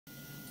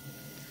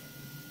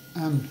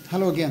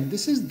Hello again.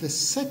 This is the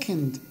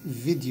second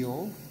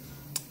video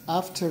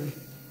after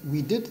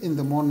we did in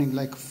the morning,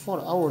 like 4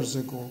 hours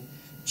ago,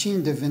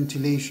 change the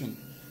ventilation.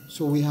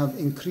 So we have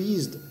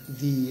increased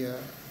the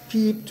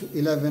PEEP to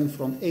 11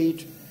 from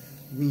 8.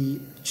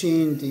 We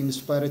changed the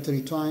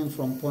inspiratory time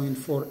from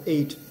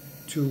 0.48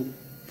 to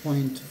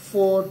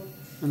 0.4,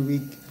 and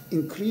we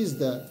increased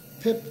the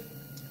PIP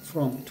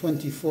from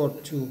 24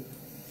 to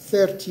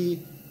 30.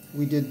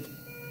 We did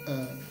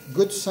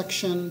good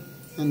suction,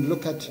 and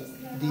look at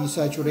the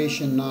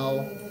saturation now,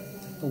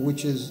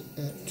 which is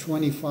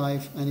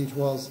 25, and it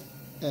was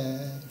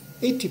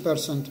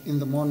 80% in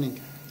the morning.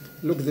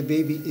 Look, the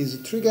baby is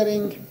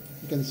triggering.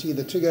 You can see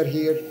the trigger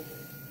here,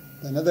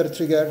 another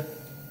trigger.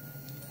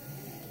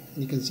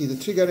 You can see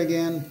the trigger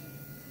again.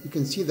 You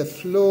can see the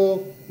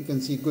flow. You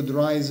can see good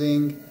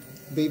rising.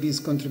 Baby is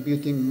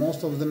contributing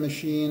most of the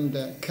machine,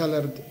 the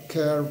colored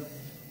curve.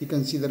 You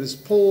can see there is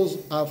pause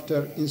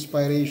after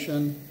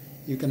inspiration.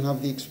 You can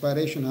have the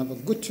expiration, have a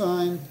good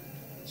time.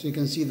 So you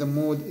can see the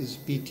mode is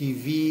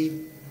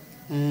PTV,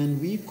 and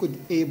we could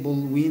able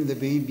wean the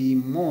baby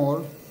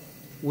more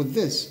with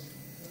this.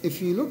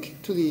 If you look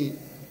to the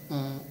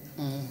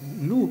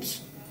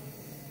loops,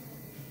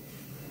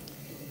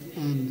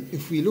 and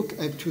if we look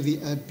to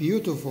the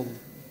beautiful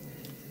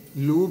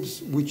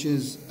loops, which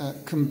is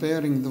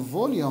comparing the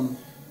volume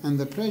and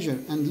the pressure,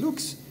 and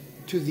looks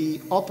to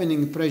the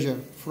opening pressure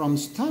from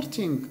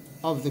starting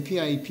of the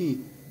PIP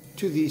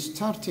to the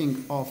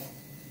starting of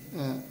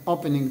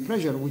opening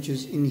pressure, which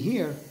is in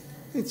here,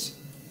 it's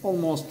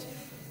almost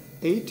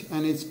 8,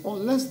 and it's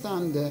less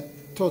than the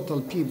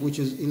total PEEP, which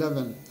is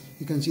 11.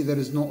 You can see there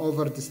is no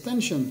over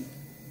distension.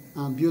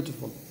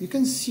 Beautiful. You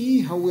can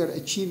see how we are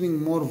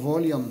achieving more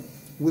volume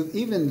with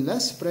even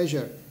less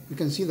pressure. You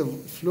can see the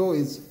flow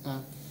is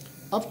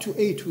up to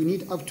 8. We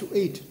need up to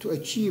 8 to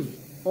achieve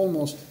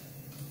almost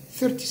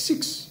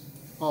 36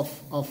 of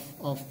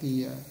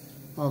the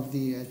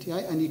TI,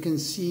 and you can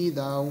see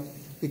the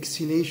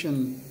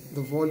exhalation,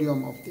 the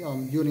volume of the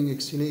during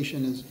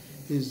exhalation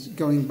is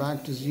going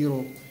back to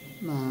 0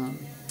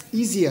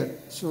 easier.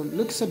 So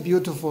looks a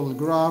beautiful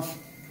graph,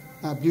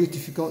 a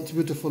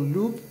beautiful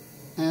loop,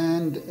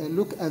 and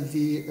look at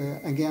the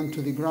again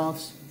to the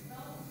graphs.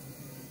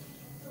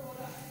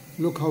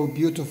 Look how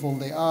beautiful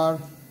they are.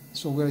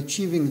 So we're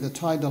achieving the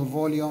tidal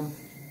volume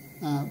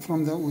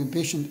from the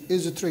patient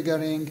is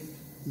triggering,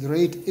 the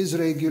rate is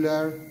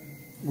regular.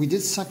 We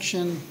did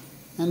suction,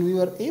 and we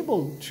were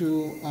able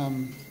to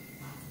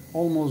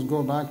almost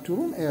go back to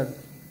room air,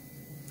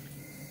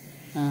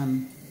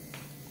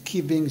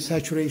 keeping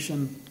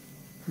saturation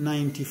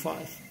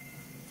 95.